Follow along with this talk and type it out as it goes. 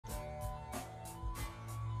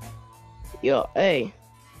Yo, hey,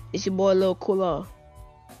 it's your boy Lil Coola.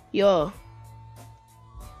 Yo.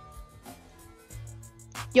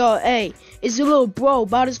 Yo, hey, it's your little bro,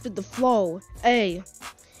 about to spit the flow. Hey,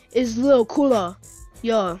 it's Lil Coola.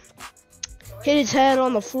 Yo, hit his head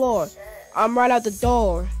on the floor. I'm right out the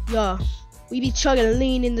door. Yo, we be chugging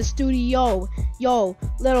lean in the studio. Yo,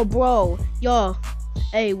 little bro. Yo,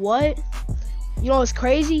 hey, what? You know what's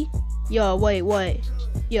crazy? Yo, wait.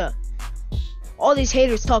 Yeah. All these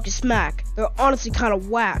haters talking smack. They're honestly kind of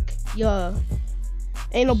whack. Yeah.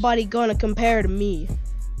 Ain't nobody gonna compare to me.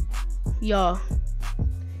 Yeah.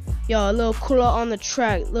 Yeah, Lil Coola on the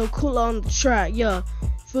track. Lil Coola on the track. Yeah.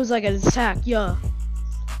 Feels like an attack. Yeah.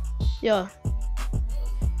 Yeah.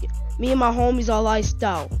 Me and my homies all iced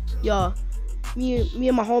out. Yeah. Me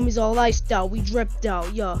and my homies all iced out. We dripped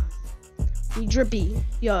out. Yeah. We drippy.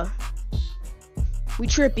 Yeah. We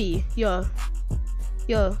trippy. Yeah.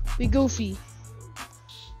 Yeah. We goofy.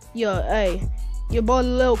 Yeah, hey, your boy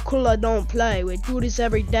Lil Coola don't play. We do this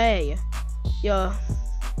every day. Yeah,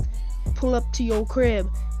 pull up to your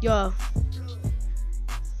crib. Yeah,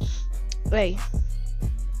 hey,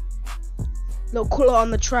 Lil Coola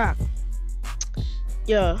on the track.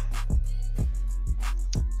 Yeah,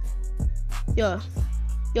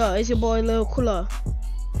 it's your boy Lil Coola.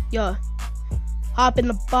 Yeah, hop in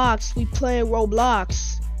the box. We playing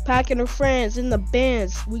Roblox. Packing our friends in the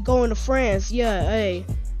bands. We going to France. Yeah, hey.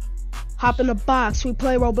 Hop in the box, we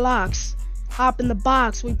play Roblox. Hop in the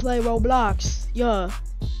box, we play Roblox. Yeah.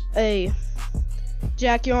 Hey.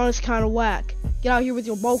 Jack, you're honest kinda whack. Get out here with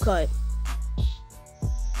your bowl cut.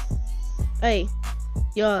 Hey.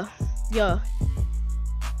 Yeah.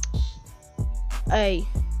 Hey.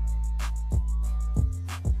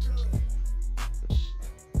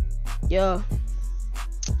 Yeah.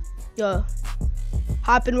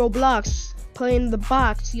 Hop in Roblox. Play in the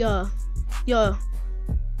box. Yeah.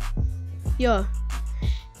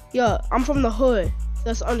 I'm from the hood,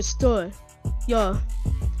 that's understood. Yeah,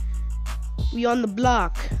 we on the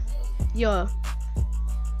block. Yeah,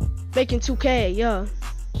 making 2K. Yeah,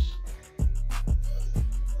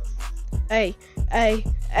 hey,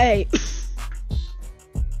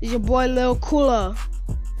 it's your boy Lil Coola.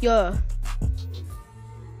 Yeah,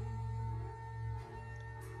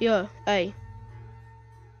 hey.